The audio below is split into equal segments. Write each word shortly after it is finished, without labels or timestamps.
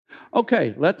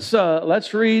Okay,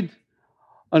 let's read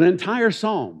an entire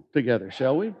psalm together,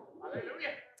 shall we?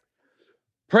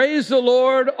 Praise the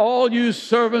Lord, all you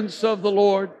servants of the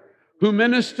Lord, who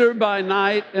minister by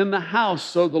night in the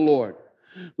house of the Lord.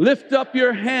 Lift up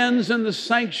your hands in the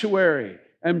sanctuary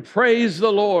and praise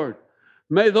the Lord.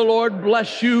 May the Lord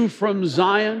bless you from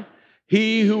Zion,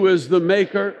 he who is the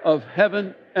maker of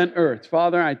heaven and earth.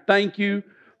 Father, I thank you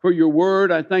for your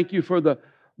word. I thank you for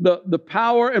the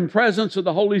power and presence of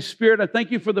the Holy Spirit. I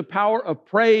thank you for the power of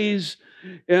praise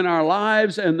in our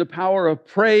lives and the power of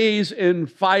praise in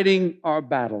fighting our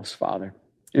battles, Father.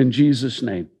 In Jesus'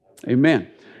 name, amen.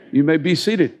 You may be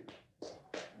seated.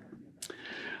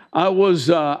 I was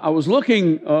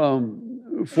looking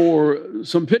for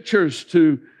some pictures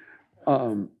to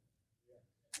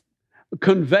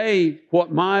convey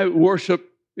what my worship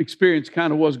experience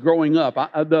kind of was growing up,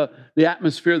 the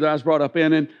atmosphere that I was brought up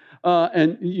in. And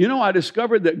you know, I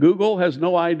discovered that Google has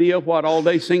no idea what all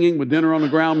day singing with dinner on the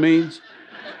ground means.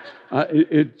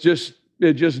 It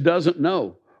just doesn't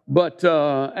know. But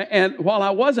and while I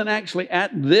wasn't actually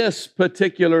at this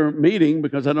particular meeting,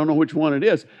 because I don't know which one it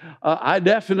is, I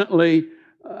definitely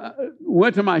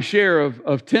went to my share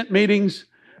of tent meetings,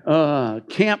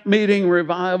 camp meeting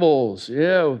revivals,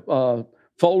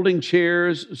 folding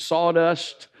chairs,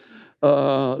 sawdust,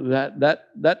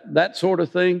 that sort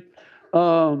of thing.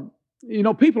 You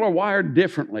know, people are wired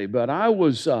differently, but I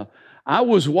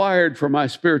was wired for my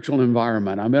spiritual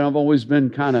environment. I mean, I've always been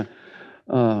kind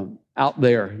of out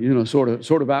there, you know, sort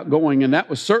of outgoing, and that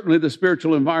was certainly the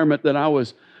spiritual environment that I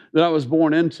was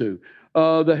born into.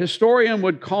 The historian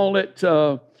would call it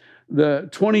the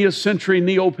 20th century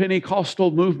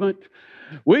neo-Pentecostal movement.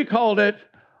 We called it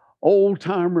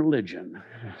old-time religion.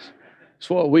 That's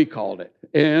what we called it,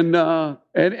 and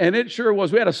it sure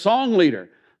was. We had a song leader.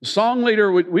 The song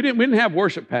leader, we didn't have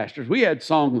worship pastors. We had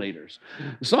song leaders.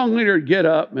 The song leader would get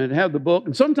up and have the book,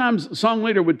 and sometimes the song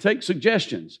leader would take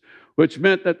suggestions, which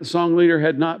meant that the song leader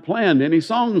had not planned any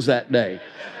songs that day.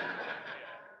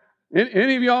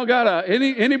 Any of y'all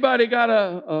anybody got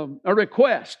a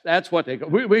request? That's what they call.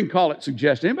 We can call it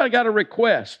suggestion. Anybody got a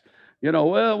request? You know,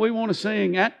 well, we want to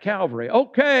sing at Calvary.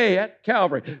 Okay, at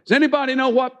Calvary. Does anybody know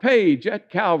what page at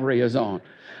Calvary is on?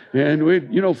 And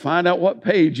we'd, you know, find out what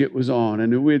page it was on.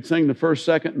 And we'd sing the first,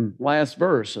 second, and last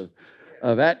verse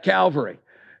of At Calvary.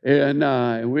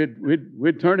 And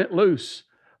we'd turn it loose.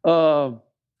 However,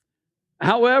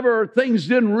 things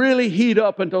didn't really heat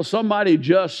up until somebody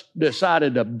just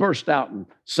decided to burst out and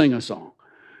sing a song.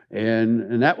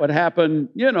 And that would happen,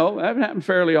 you know, that would happen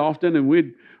fairly often. And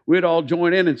we'd all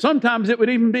join in. And sometimes it would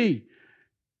even be,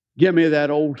 give me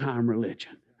that old-time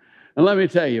religion. And let me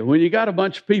tell you, when you got a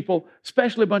bunch of people,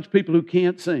 especially a bunch of people who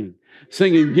can't sing,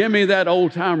 singing, give me that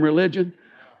old-time religion,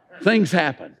 things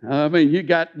happen. I mean, you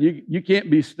can't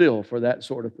be still for that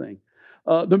sort of thing.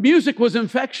 The music was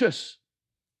infectious.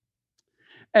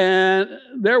 And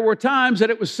there were times that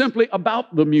it was simply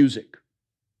about the music,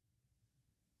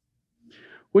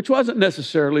 which wasn't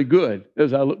necessarily good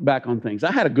as I look back on things.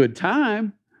 I had a good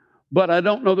time, but I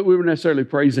don't know that we were necessarily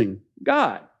praising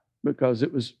God, because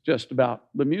it was just about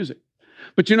the music.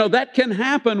 But you know, that can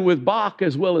happen with Bach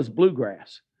as well as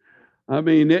bluegrass. I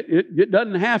mean, it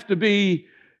doesn't have to be,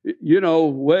 you know,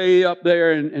 way up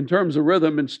there in terms of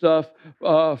rhythm and stuff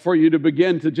for you to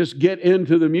begin to just get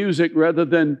into the music rather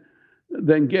than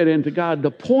get into God.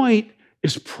 The point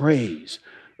is praise.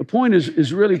 The point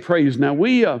is really praise. Now,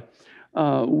 we have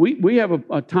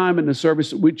a time in the service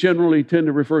that we generally tend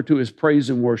to refer to as praise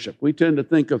and worship. We tend to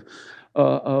think of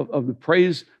the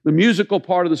praise, the musical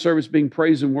part of the service being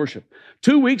praise and worship.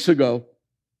 2 weeks ago,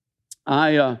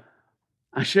 I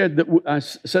said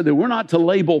that we're not to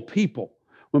label people.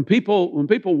 When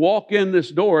people walk in this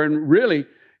door, and really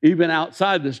even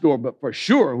outside this door, but for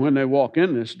sure when they walk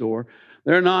in this door,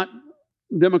 they're not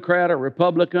Democrat or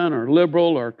Republican or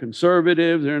liberal or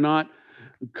conservative. They're not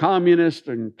communist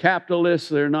and capitalist.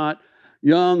 They're not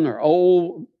young or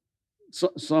old.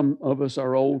 Some of us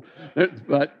are old,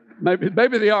 but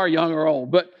maybe they are young or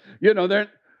old, but you know, they're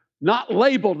not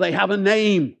labeled. They have a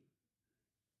name.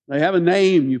 They have a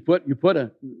name.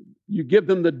 You give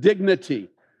them the dignity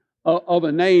of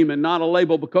a name and not a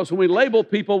label, because when we label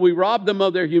people, we rob them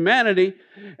of their humanity,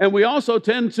 and we also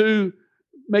tend to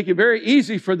make it very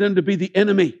easy for them to be the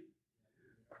enemy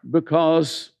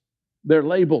because they're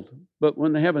labeled. But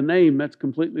when they have a name, that's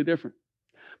completely different.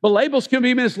 But labels can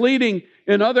be misleading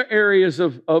in other areas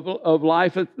of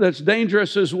life that's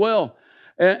dangerous as well.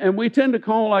 And we tend to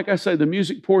call, like I say, the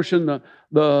music portion,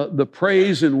 the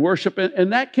praise and worship,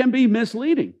 and that can be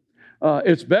misleading.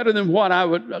 It's better than what I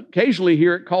would occasionally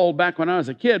hear it called back when I was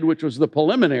a kid, which was the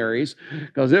preliminaries,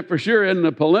 because it for sure in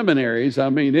the preliminaries. I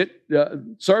mean,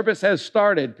 service has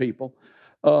started, people,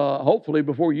 hopefully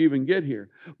before you even get here.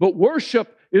 But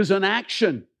worship is an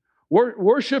action.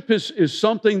 Worship is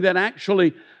something that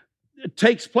actually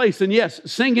takes place. And yes,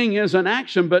 singing is an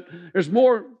action, but there's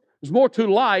more to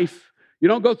life. You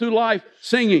don't go through life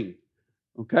singing,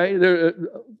 okay?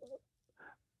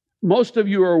 Most of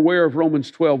you are aware of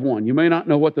Romans 12:1. You may not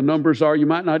know what the numbers are. You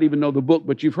might not even know the book,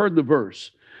 but you've heard the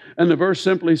verse. And the verse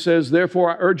simply says,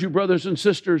 "Therefore I urge you, brothers and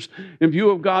sisters, in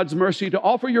view of God's mercy, to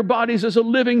offer your bodies as a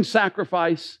living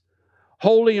sacrifice,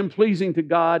 holy and pleasing to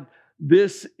God.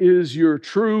 This is your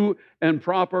true and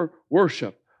proper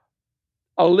worship."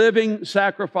 A living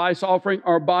sacrifice, offering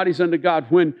our bodies unto God.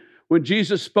 When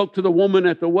Jesus spoke to the woman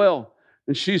at the well,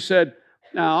 and she said,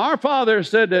 "Now, our Father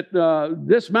said that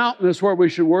this mountain is where we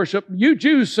should worship. You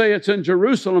Jews say it's in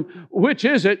Jerusalem. Which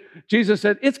is it?" Jesus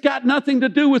said, "It's got nothing to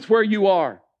do with where you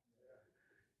are.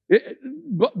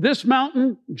 This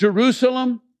mountain,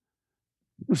 Jerusalem,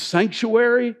 the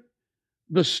sanctuary,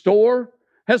 the store,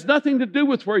 has nothing to do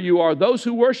with where you are. Those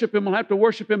who worship Him will have to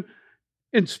worship Him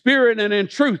in spirit and in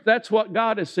truth." That's what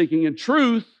God is seeking. And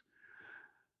truth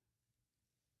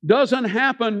doesn't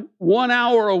happen 1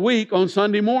 hour a week on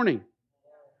Sunday morning.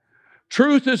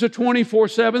 Truth is a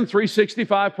 24/7,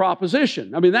 365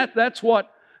 proposition. I mean, that's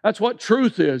what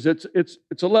truth is.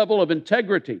 It's a level of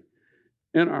integrity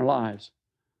in our lives.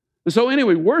 And so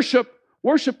anyway, worship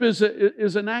is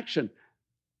an action.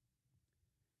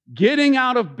 Getting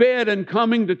out of bed and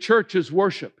coming to church is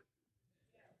worship.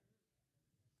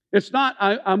 It's not,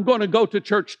 I'm going to go to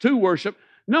church to worship.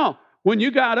 No, when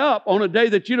you got up on a day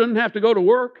that you didn't have to go to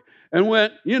work and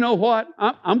went, you know what,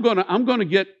 I'm going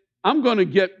to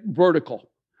get vertical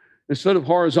instead of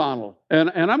horizontal. And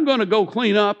I'm going to go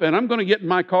clean up, and I'm going to get in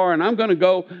my car, and I'm going to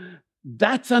go.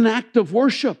 That's an act of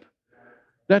worship.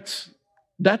 That's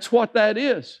what that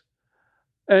is.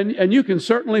 And you can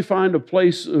certainly find a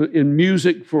place in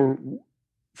music for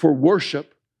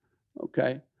worship,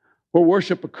 okay, where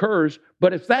worship occurs.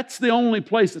 But if that's the only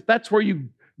place, if that's where you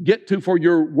get to for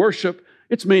your worship,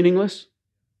 it's meaningless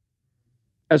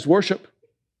as worship.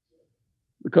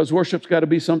 Because worship's got to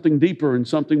be something deeper and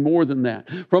something more than that.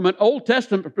 From an Old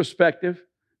Testament perspective,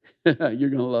 you're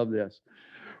going to love this.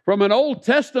 From an Old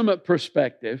Testament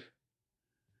perspective,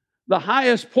 the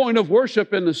highest point of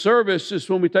worship in the service is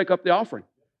when we take up the offering.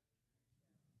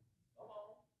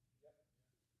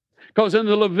 Because in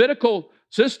the Levitical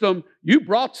system, you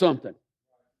brought something.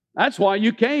 That's why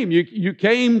you came. You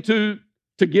came to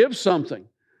give something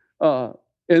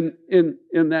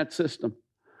in that system.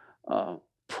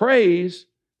 Praise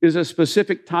is a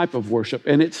specific type of worship,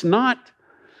 and it's not.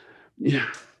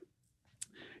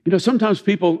 Sometimes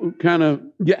people kind of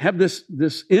have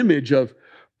this image of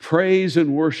praise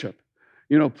and worship.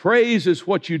 Praise is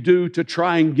what you do to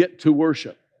try and get to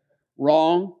worship.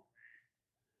 Wrong.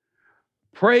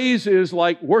 Praise is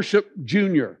like worship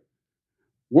junior,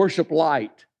 worship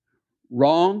light.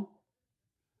 Wrong.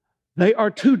 They are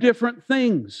two different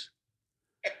things,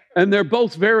 and they're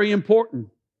both very important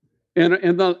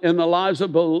in the lives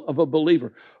of a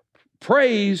believer.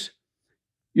 Praise,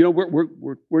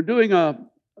 we're doing a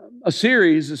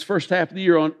series this first half of the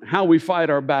year on how we fight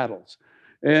our battles,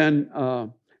 and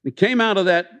it came out of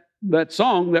that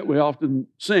song that we often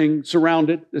sing,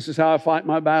 "Surrounded." This is how I fight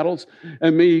my battles.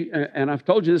 And I've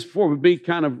told you this before, with me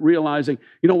kind of realizing,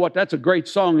 that's a great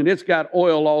song and it's got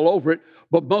oil all over it,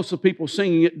 but most of the people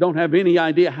singing it don't have any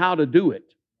idea how to do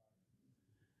it.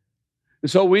 And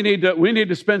so we need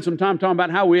to spend some time talking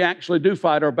about how we actually do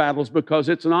fight our battles, because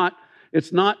it's not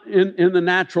in the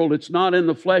natural, it's not in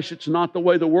the flesh, it's not the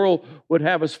way the world would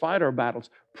have us fight our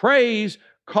battles. Praise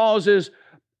causes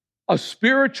a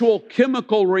spiritual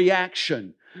chemical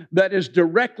reaction that is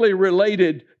directly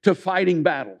related to fighting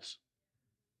battles.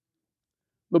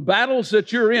 The battles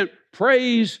that you're in,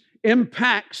 praise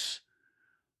impacts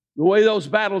the way those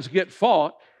battles get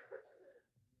fought,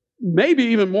 maybe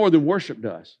even more than worship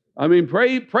does. I mean,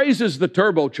 praise is the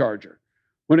turbocharger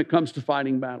when it comes to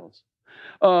fighting battles.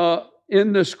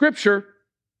 In the Scripture,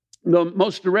 the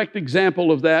most direct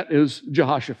example of that is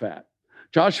Jehoshaphat.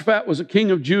 Jehoshaphat was a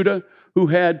king of Judah who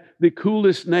had the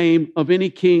coolest name of any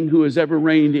king who has ever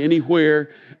reigned anywhere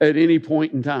at any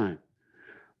point in time.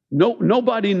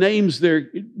 Nobody names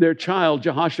their child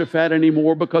Jehoshaphat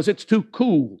anymore because it's too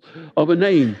cool of a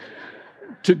name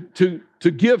to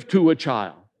give to a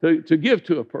child, to give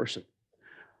to a person.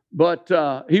 But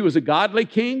he was a godly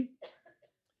king.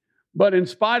 But in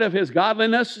spite of his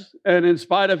godliness and in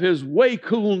spite of his way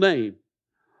cool name,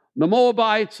 the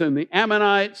Moabites and the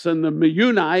Ammonites and the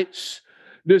Meunites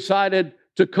decided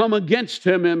to come against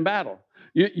him in battle.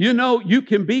 You know, you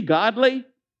can be godly,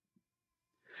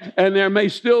 and there may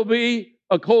still be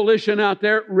a coalition out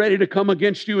there ready to come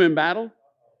against you in battle.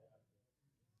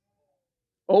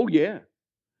 Oh, yeah.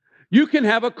 You can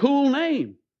have a cool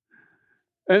name,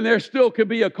 and there still could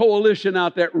be a coalition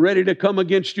out there ready to come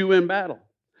against you in battle.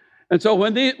 And so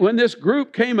when this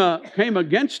group came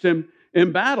against him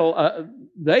in battle,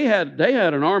 they had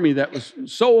an army that was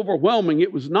so overwhelming,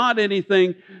 it was not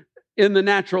anything in the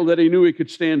natural that he knew he could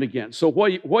stand against. So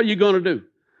what are you going to do?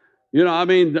 You know, I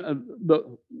mean,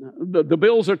 the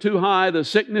bills are too high, the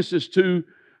sickness is too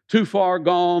far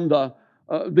gone,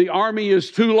 the army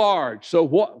is too large. So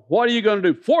what are you going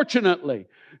to do? Fortunately,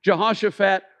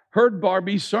 Jehoshaphat heard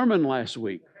Barbie's sermon last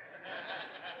week.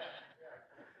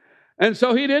 And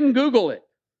so he didn't Google it.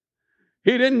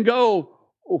 He didn't go,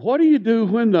 what do you do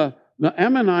when the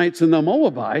Ammonites and the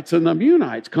Moabites and the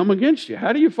Meunites come against you?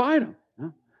 How do you fight them?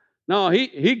 No,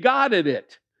 he guided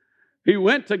it. He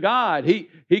went to God.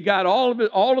 He got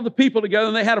all of the people together,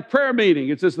 and they had a prayer meeting.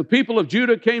 It says the people of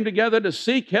Judah came together to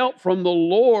seek help from the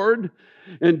Lord.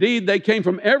 Indeed, they came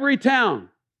from every town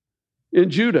in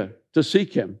Judah to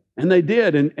seek him. And they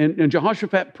did. And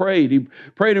Jehoshaphat prayed. He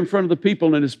prayed in front of the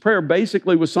people, and his prayer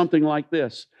basically was something like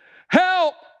this: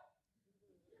 help!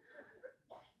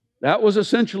 That was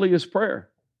essentially his prayer.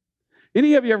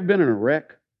 Any of you ever been in a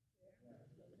wreck?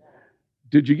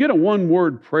 Did you get a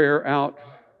one-word prayer out?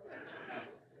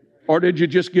 Or did you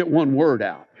just get one word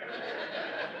out?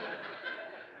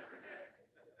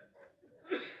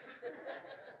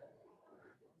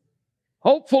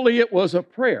 Hopefully it was a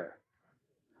prayer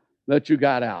that you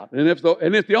got out. And if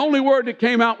the only word that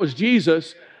came out was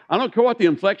Jesus, I don't care what the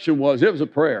inflection was, it was a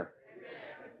prayer.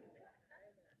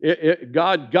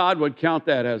 God would count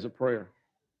that as a prayer.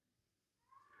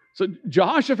 So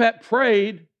Jehoshaphat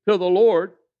prayed to the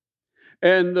Lord,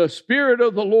 and the Spirit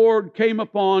of the Lord came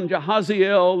upon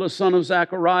Jahaziel, the son of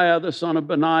Zechariah, the son of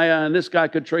Benaiah, and this guy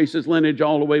could trace his lineage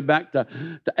all the way back to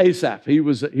Asaph. He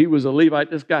was a Levite.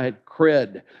 This guy had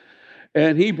cred.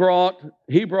 And he brought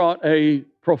a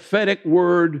prophetic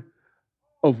word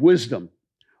of wisdom.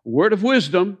 A word of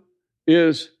wisdom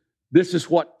is, this is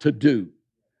what to do.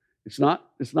 It's not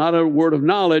a word of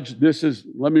knowledge. This is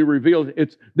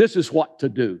what to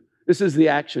do. This is the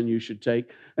action you should take.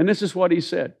 And this is what he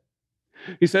said.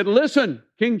 He said, listen,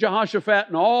 King Jehoshaphat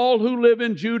and all who live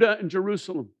in Judah and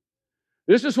Jerusalem,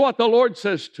 this is what the Lord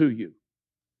says to you.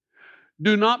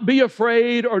 Do not be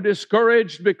afraid or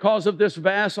discouraged because of this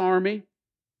vast army,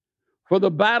 for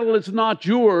the battle is not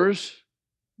yours,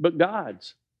 but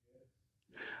God's.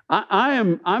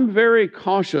 I'm very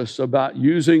cautious about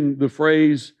using the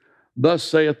phrase, thus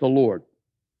saith the Lord.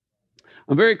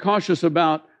 I'm very cautious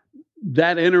about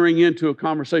that entering into a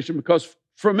conversation, because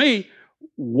for me,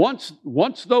 once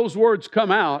those words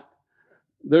come out,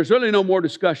 there's really no more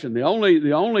discussion. The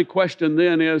only question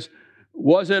then is,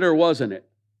 was it or wasn't it?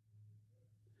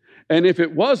 And if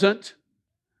it wasn't,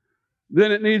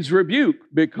 then it needs rebuke,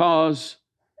 because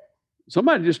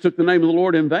somebody just took the name of the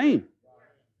Lord in vain.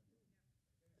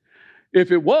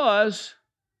 If it was,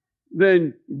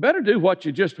 then you better do what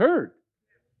you just heard.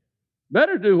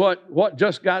 Better do what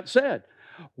just got said.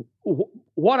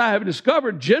 What I have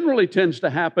discovered generally tends to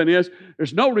happen is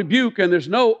there's no rebuke and there's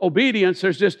no obedience,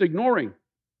 there's just ignoring.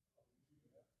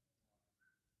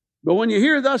 But when you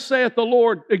hear thus saith the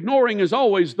Lord, ignoring is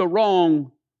always the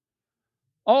wrong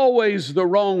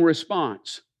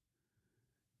response.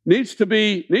 Needs to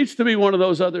be one of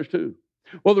those other two.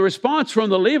 Well, the response from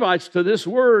the Levites to this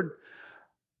word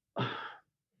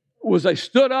was they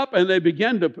stood up and they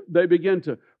began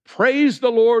to praise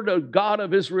the Lord, the God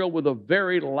of Israel, with a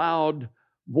very loud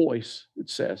voice, it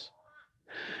says.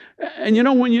 And you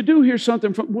know, when you do hear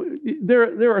something from,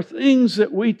 there are things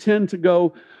that we tend to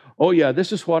go, oh yeah,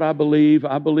 this is what I believe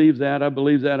that, I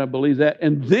believe that.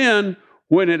 And then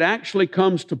when it actually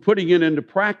comes to putting it into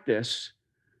practice,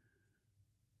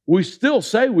 we still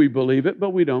say we believe it, but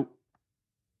we don't.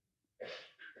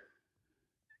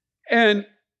 And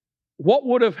what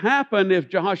would have happened if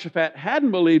Jehoshaphat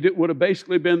hadn't believed it would have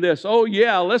basically been this: oh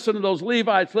yeah, listen to those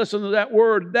Levites, listen to that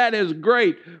word, that is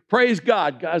great. Praise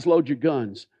God. Guys, load your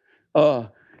guns.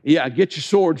 Yeah, get your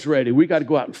swords ready. We got to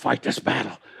go out and fight this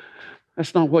battle.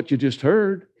 That's not what you just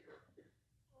heard.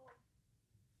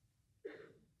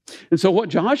 And so what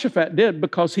Jehoshaphat did,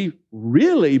 because he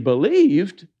really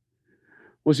believed,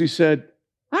 was he said,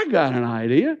 I got an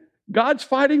idea. God's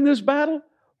fighting this battle.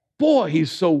 Boy,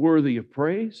 he's so worthy of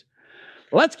praise.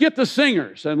 Let's get the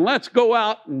singers and let's go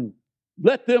out and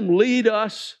let them lead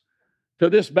us to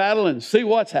this battle and see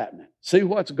what's happening, see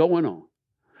what's going on.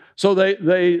 So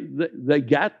they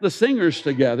got the singers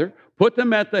together, put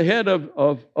them at the head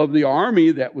of the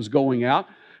army that was going out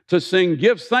to sing,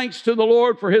 "Give thanks to the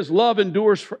Lord, for his love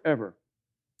endures forever."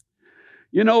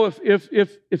 You know, if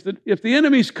the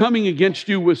enemy's coming against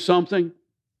you with something,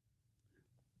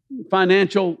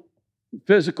 financial,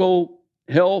 physical,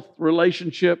 health,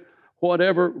 relationship,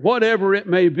 whatever it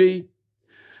may be,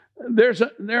 there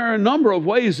are a number of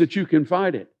ways that you can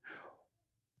fight it.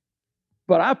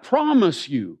 But I promise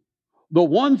you, the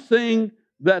one thing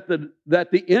that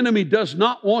the enemy does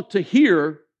not want to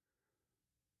hear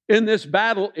in this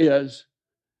battle is,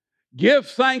 "Give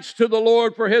thanks to the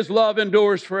Lord, for his love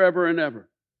endures forever and ever."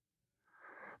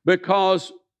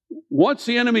 Because once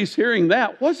the enemy's hearing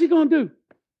that, what's he going to do?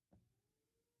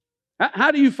 How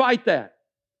do you fight that?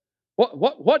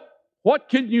 What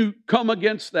can you come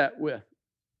against that with?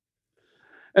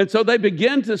 And so they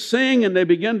begin to sing and they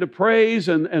begin to praise,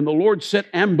 and the Lord set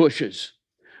ambushes.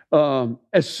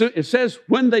 It says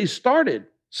when they started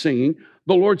singing,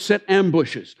 the Lord set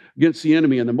ambushes against the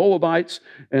enemy, and the Moabites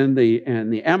and the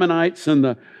Ammonites and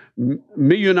the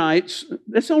Meunites.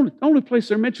 That's the only place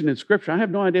they're mentioned in Scripture. I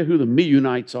have no idea who the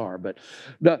Meunites are, but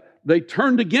they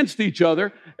turned against each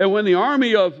other. And when the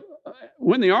army of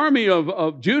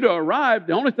Judah arrived,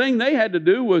 the only thing they had to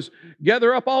do was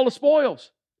gather up all the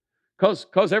spoils,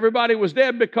 because everybody was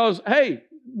dead. Because hey,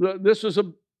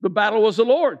 the battle was the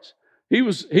Lord's. He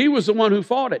was the one who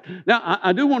fought it. Now,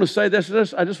 I do want to say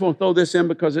this. I just want to throw this in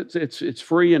because it's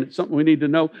free and it's something we need to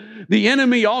know. The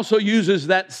enemy also uses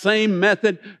that same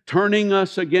method, turning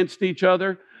us against each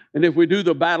other. And if we do,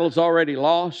 the battle's already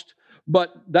lost.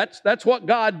 But that's what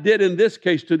God did in this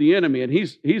case to the enemy, and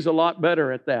he's a lot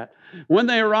better at that. When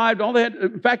they arrived,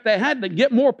 they had to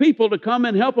get more people to come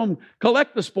and help them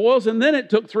collect the spoils, and then it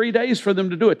took 3 days for them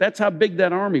to do it. That's how big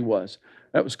that army was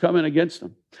that was coming against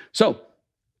them. So,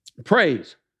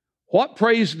 praise. What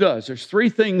praise does? There's 3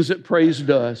 things that praise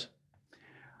does.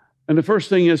 And the first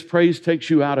thing is praise takes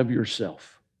you out of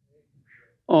yourself.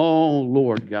 Oh,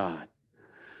 Lord God,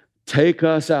 take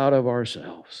us out of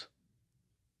ourselves.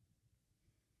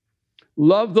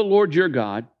 Love the Lord your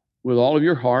God with all of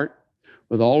your heart,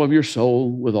 with all of your soul,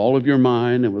 with all of your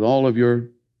mind, and with all of your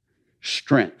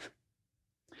strength.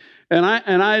 And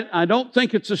I don't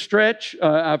think it's a stretch.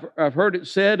 I've heard it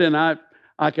said, and I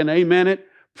can amen it.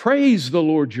 Praise the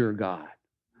Lord your God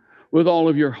with all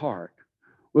of your heart,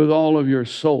 with all of your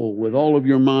soul, with all of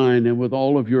your mind, and with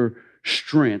all of your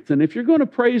strength. And if you're going to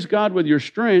praise God with your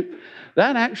strength,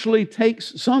 that actually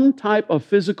takes some type of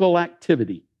physical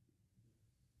activity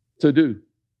to do.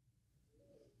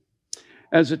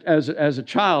 As a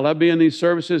child, I'd be in these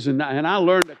services, and I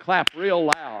learned to clap real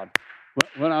loud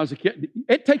when I was a kid.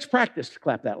 It takes practice to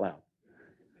clap that loud.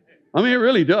 I mean, it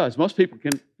really does. Most people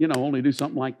can, only do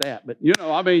something like that. But,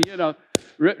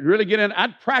 really get in.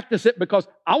 I'd practice it because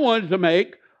I wanted to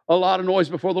make a lot of noise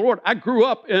before the Lord. I grew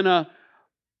up in a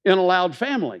loud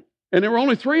family, and there were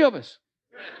only 3 of us.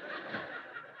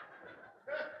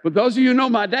 But those of you who know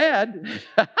my dad,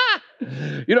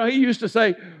 he used to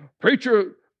say,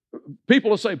 people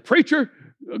will say, "Preacher,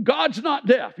 God's not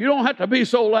deaf. You don't have to be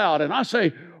so loud." And I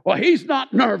say, "Well, he's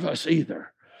not nervous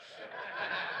either."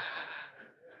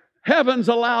 Heaven's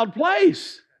a loud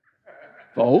place,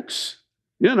 folks.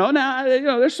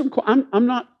 There's some.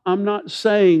 I'm not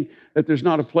saying that there's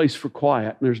not a place for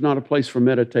quiet, and there's not a place for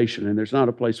meditation, and there's not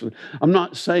a place for. I'm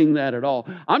not saying that at all.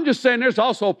 I'm just saying there's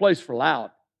also a place for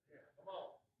loud.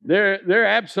 There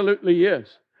absolutely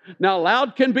is. Now,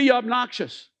 loud can be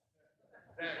obnoxious.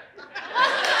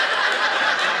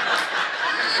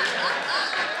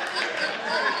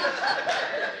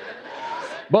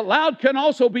 But loud can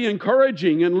also be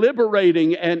encouraging and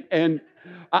liberating. And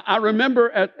I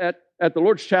remember at the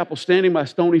Lord's Chapel standing by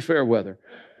Stony Fairweather.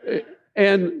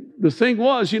 And the thing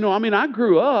was, I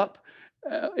grew up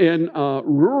in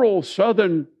rural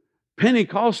southern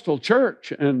Pentecostal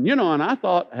church. And I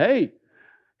thought, hey,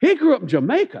 he grew up in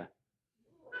Jamaica.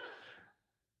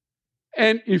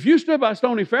 And if you stood by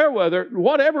Stony Fairweather,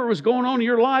 whatever was going on in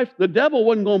your life, the devil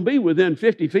wasn't going to be within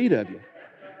 50 feet of you.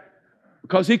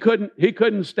 Because he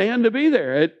couldn't stand to be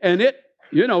there. It'd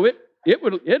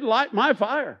light my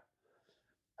fire.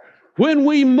 When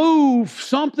we move,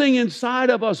 something inside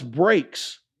of us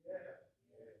breaks.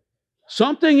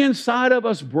 Something inside of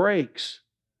us breaks.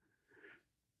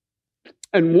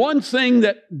 And one thing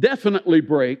that definitely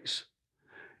breaks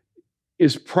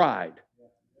is pride.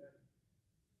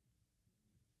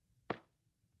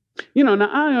 Now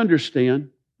I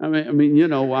understand. I'm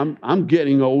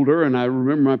getting older, and I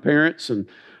remember my parents and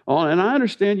all, and I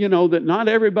understand, that not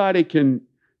everybody can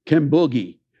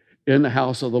boogie. in the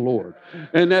house of the Lord.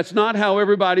 And that's not how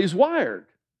everybody's wired.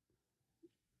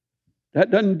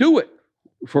 That doesn't do it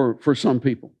for some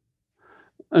people.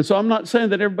 And so I'm not saying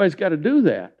that everybody's got to do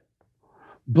that,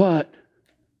 but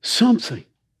something.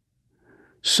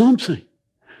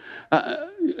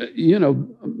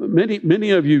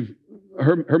 Many of you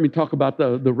heard me talk about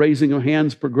the raising of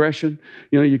hands progression.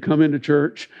 You come into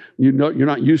church, you're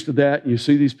not used to that, and you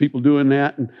see these people doing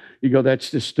that, and you go, that's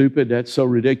just stupid, that's so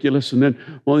ridiculous. And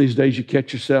then one of these days you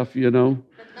catch yourself, giving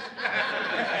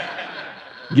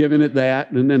it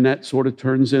that, and then that sort of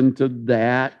turns into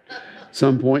that at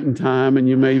some point in time, and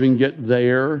you may even get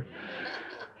there,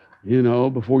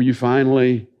 before you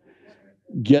finally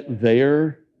get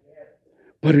there.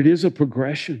 But it is a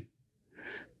progression.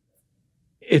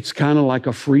 It's kind of like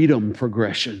a freedom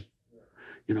progression.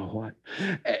 You know what?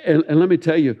 And let me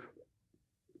tell you,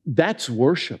 that's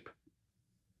worship.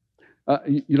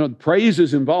 Praise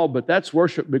is involved, but that's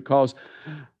worship, because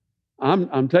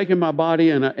I'm taking my body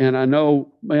and I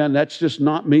know, man, that's just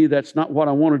not me. That's not what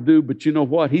I want to do. But you know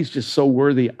what? He's just so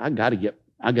worthy. I got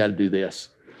to do this.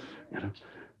 And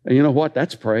you know what?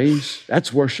 That's praise.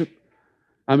 That's worship.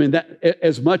 I mean, that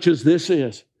as much as this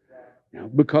is,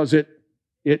 because it's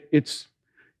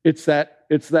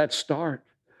that start.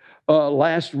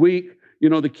 Last week,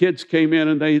 the kids came in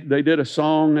and they did a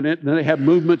song, and they have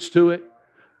movements to it.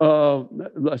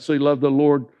 Let's say, love the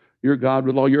Lord your God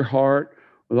with all your heart,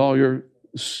 with all your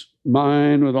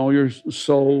mind, with all your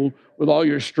soul, with all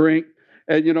your strength.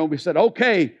 And we said,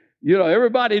 okay,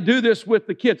 everybody do this with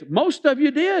the kids. Most of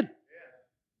you did.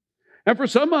 And for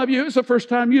some of you, it's the first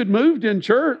time you'd moved in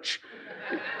church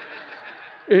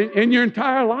in your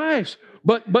entire lives.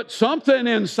 But something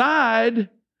inside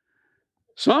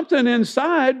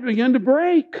began to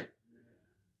break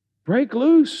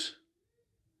loose.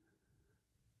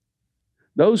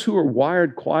 Those who are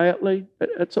wired quietly,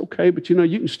 that's okay, but you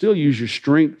can still use your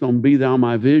strength on Be Thou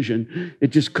My Vision.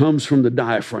 It just comes from the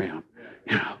diaphragm.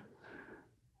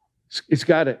 It's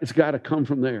got to come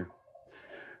from there.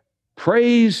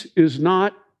 Praise is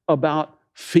not about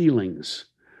feelings,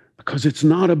 because it's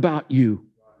not about you.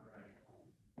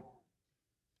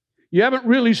 You haven't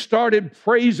really started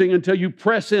praising until you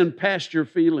press in past your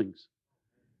feelings.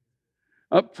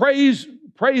 Praise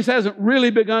hasn't really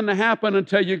begun to happen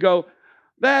until you go,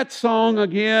 that song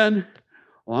again,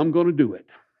 well, I'm going to do it.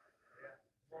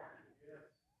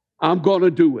 I'm going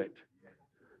to do it.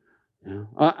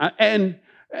 And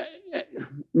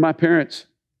my parents,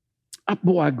 I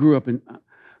grew up in,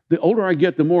 the older I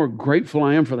get, the more grateful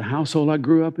I am for the household I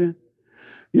grew up in.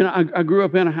 I grew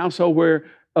up in a household where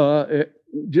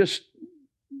just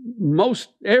most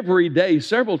every day,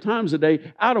 several times a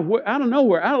day, out of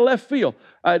nowhere, out of left field,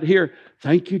 I'd hear,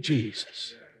 thank you,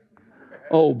 Jesus.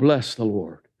 Oh, bless the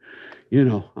Lord.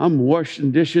 I'm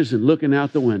washing dishes and looking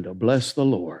out the window. Bless the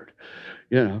Lord.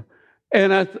 And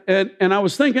I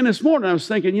was thinking this morning,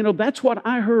 that's what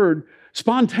I heard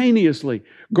spontaneously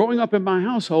growing up in my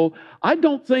household. I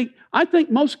think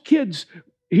most kids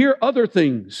hear other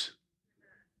things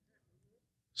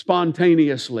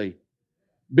spontaneously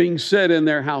being said in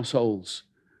their households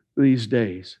these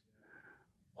days.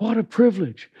 What a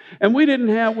privilege. And we didn't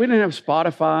have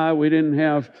Spotify, we didn't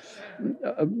have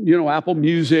Apple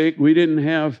Music, we didn't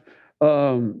have we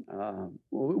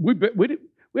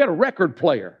had a record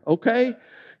player, okay?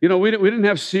 We didn't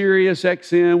have Sirius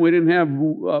XM, we didn't have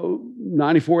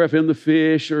 94 FM The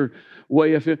Fish or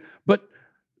Way FM, but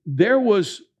there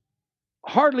was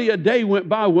hardly a day went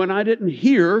by when I didn't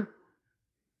hear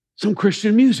some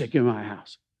Christian music in my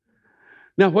house.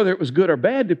 Now, whether it was good or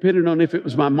bad, depending on if it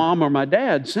was my mom or my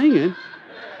dad singing,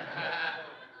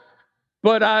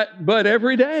 but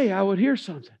every day I would hear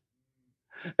something.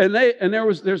 And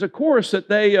there's a chorus that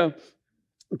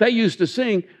they used to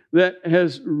sing that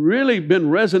has really been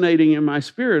resonating in my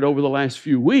spirit over the last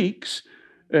few weeks.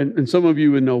 And some of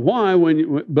you would know why,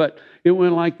 but it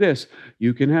went like this.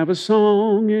 You can have a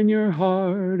song in your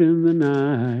heart in the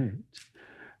night,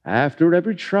 after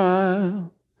every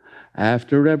trial,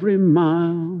 after every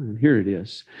mile. And here it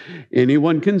is.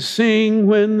 Anyone can sing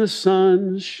when the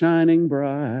sun's shining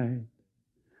bright,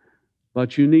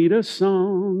 but you need a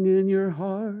song in your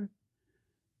heart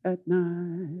at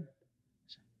night.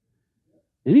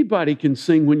 Anybody can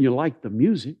sing when you like the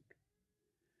music.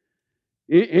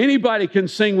 Anybody can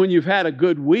sing when you've had a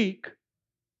good week.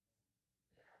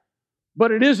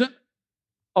 But it isn't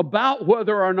about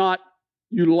whether or not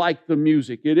you like the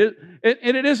music. It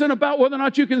isn't about whether or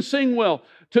not you can sing well.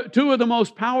 Two of the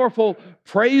most powerful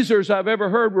praisers I've ever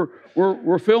heard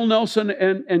were Phil Nelson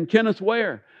and Kenneth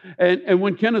Ware. And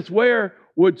when Kenneth Ware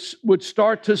would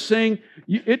start to sing,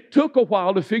 it took a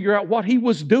while to figure out what he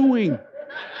was doing.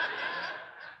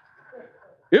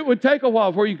 It would take a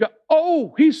while before you go,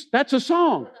 oh, that's a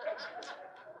song.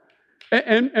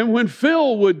 And when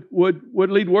Phil would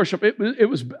lead worship, it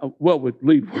was would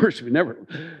lead worship. He never,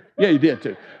 yeah, he did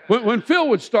too. When Phil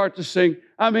would start to sing,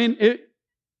 I mean, it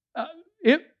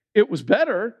was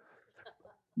better,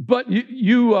 but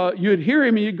you'd hear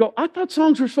him and you'd go, I thought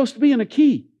songs were supposed to be in a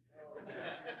key.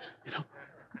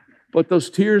 But those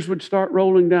tears would start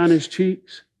rolling down his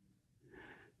cheeks,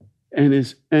 and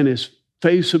his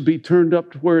face would be turned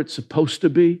up to where it's supposed to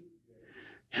be.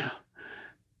 Yeah.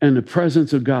 And the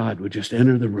presence of God would just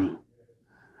enter the room.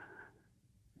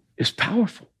 It's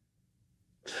powerful.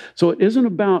 So it isn't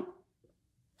about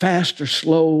fast or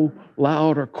slow,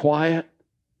 loud or quiet.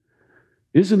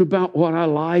 It isn't about what I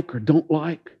like or don't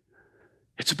like.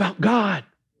 It's about God.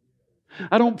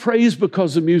 I don't praise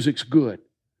because the music's good.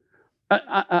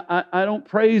 I don't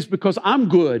praise because I'm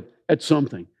good at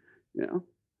something.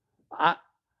 I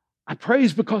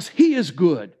praise because He is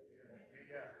good.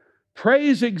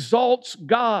 Praise exalts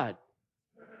God.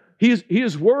 He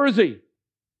is worthy.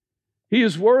 He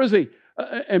is worthy.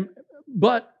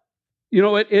 But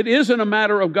it isn't a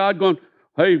matter of God going,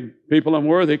 hey, people, I'm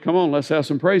worthy. Come on, let's have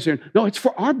some praise here. No, it's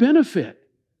for our benefit.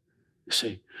 You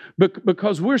see,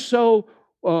 because we're so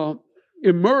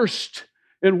immersed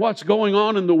in what's going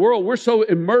on in the world. We're so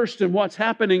immersed in what's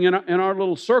happening in our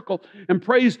little circle. And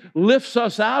praise lifts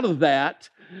us out of that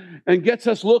and gets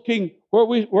us looking where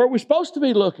we're supposed to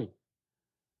be looking.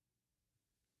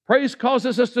 Praise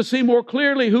causes us to see more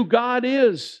clearly who God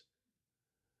is.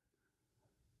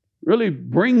 Really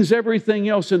brings everything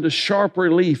else into sharp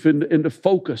relief, into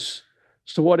focus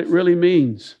as to what it really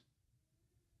means.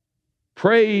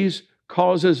 Praise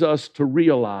causes us to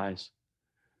realize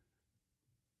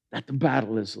that the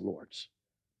battle is the Lord's.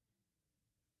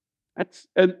 That's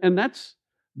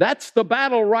the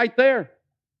battle right there.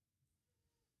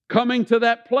 Coming to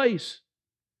that place.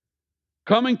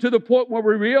 Coming to the point where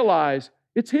we realize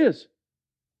it's His.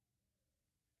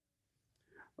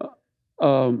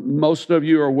 Most of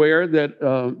you are aware that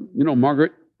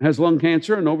Margaret has lung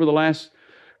cancer, and over the last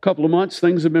couple of months,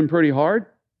 things have been pretty hard.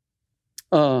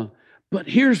 But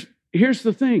here's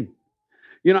the thing.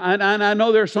 And I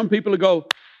know there are some people who go,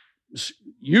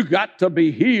 you got to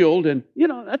be healed, and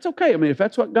that's okay. I mean, if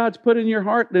that's what God's put in your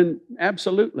heart, then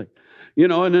absolutely.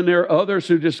 And then there are others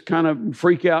who just kind of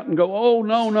freak out and go, oh,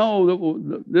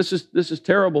 no, this is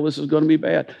terrible. This is going to be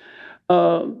bad.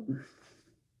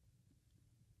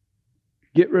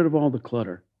 Get rid of all the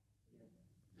clutter.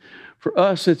 For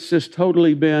us, it's just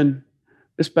totally been,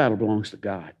 this battle belongs to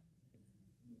God.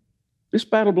 This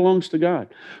battle belongs to God.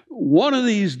 One of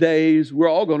these days, we're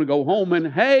all going to go home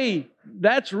and, hey,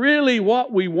 that's really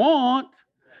what we want.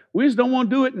 We just don't want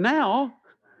to do it now.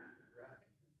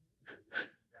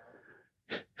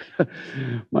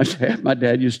 My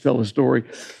dad used to tell a story.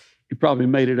 He probably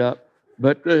made it up,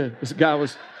 but this guy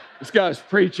was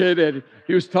preaching, and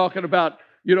he was talking about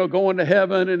going to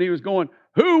heaven, and he was going,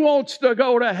 who wants to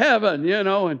go to heaven?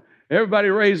 And everybody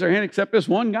raised their hand except this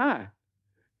one guy.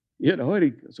 And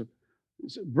he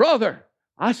said, brother,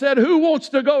 I said, who wants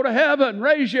to go to heaven?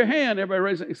 Raise your hand. Everybody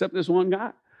raised it except this one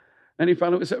guy. And he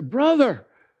finally said, brother,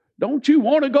 don't you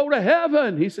want to go to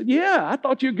heaven? He said, yeah, I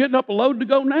thought you were getting up a load to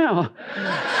go now.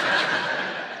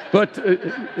 But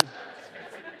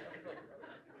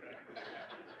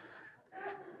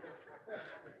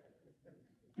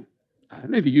I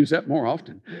need to use that more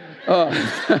often.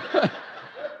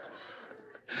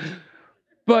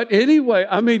 But anyway,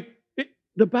 I mean,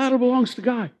 the battle belongs to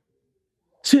God.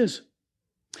 It's His.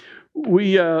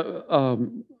 We,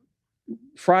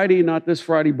 Friday, not this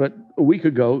Friday, but a week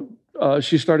ago,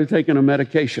 she started taking a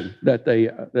medication that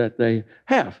they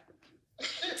have.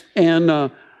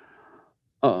 And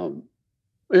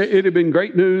it had been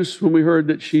great news when we heard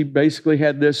that she basically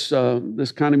had this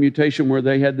kind of mutation where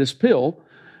they had this pill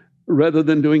rather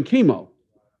than doing chemo.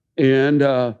 And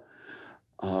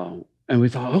we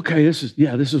thought, okay, this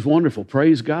is wonderful.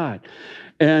 Praise God.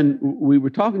 And we were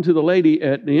talking to the lady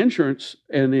at the insurance,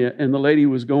 and the lady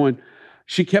was going,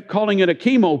 she kept calling it a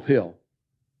chemo pill.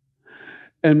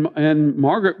 And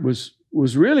Margaret was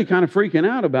really kind of freaking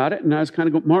out about it. And I was kind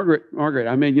of going, Margaret,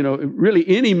 I mean, really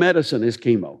any medicine is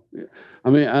chemo.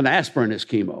 I mean, an aspirin is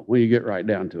chemo when you get right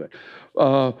down to it.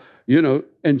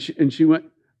 And she went,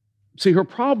 see, her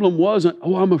problem wasn't,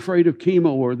 oh, I'm afraid of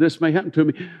chemo or this may happen to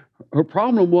me. Her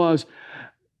problem was,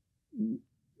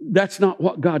 that's not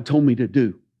what God told me to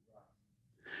do.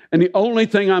 And the only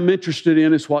thing I'm interested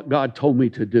in is what God told me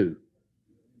to do.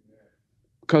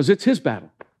 Because it's His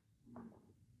battle.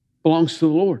 Belongs to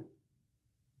the Lord.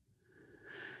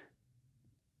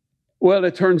 Well,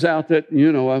 it turns out that,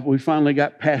 we finally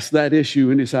got past that issue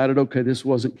and decided, okay, this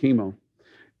wasn't chemo.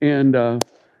 And,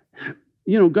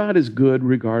 God is good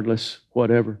regardless,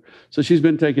 whatever. So she's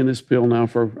been taking this pill now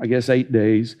for, I guess, 8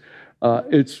 days.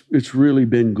 It's really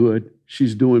been good.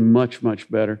 She's doing much,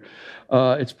 much better.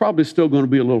 It's probably still going to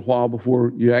be a little while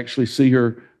before you actually see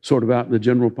her sort of out in the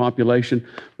general population.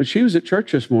 But she was at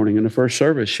church this morning in the first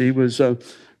service. She was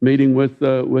meeting with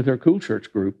her Cool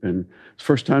Church group, and it's the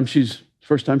first time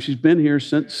she's been here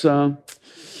since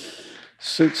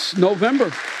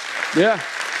November. Yeah.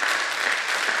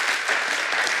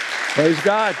 Praise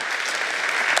God.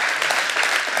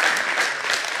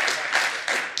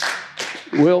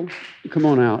 Will, come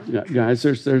on out, guys.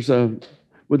 There's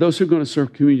with those who are going to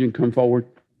serve communion, come forward.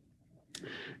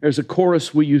 There's a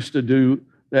chorus we used to do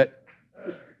that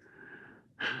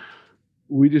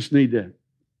we just need to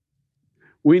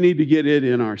get it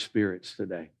in our spirits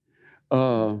today.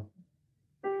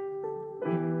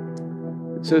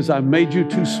 It says, I've made you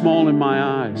too small in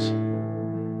my eyes.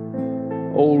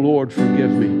 Oh Lord,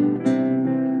 forgive me.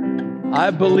 I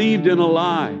believed in a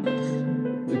lie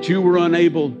that you were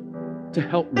unable to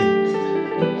help me.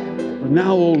 But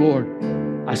now, oh Lord,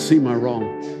 I see my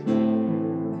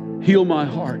wrong. Heal my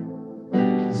heart.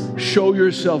 Show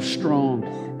yourself strong.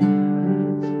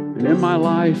 And in my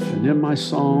life and in my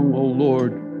song, oh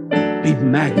Lord, be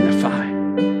magnified.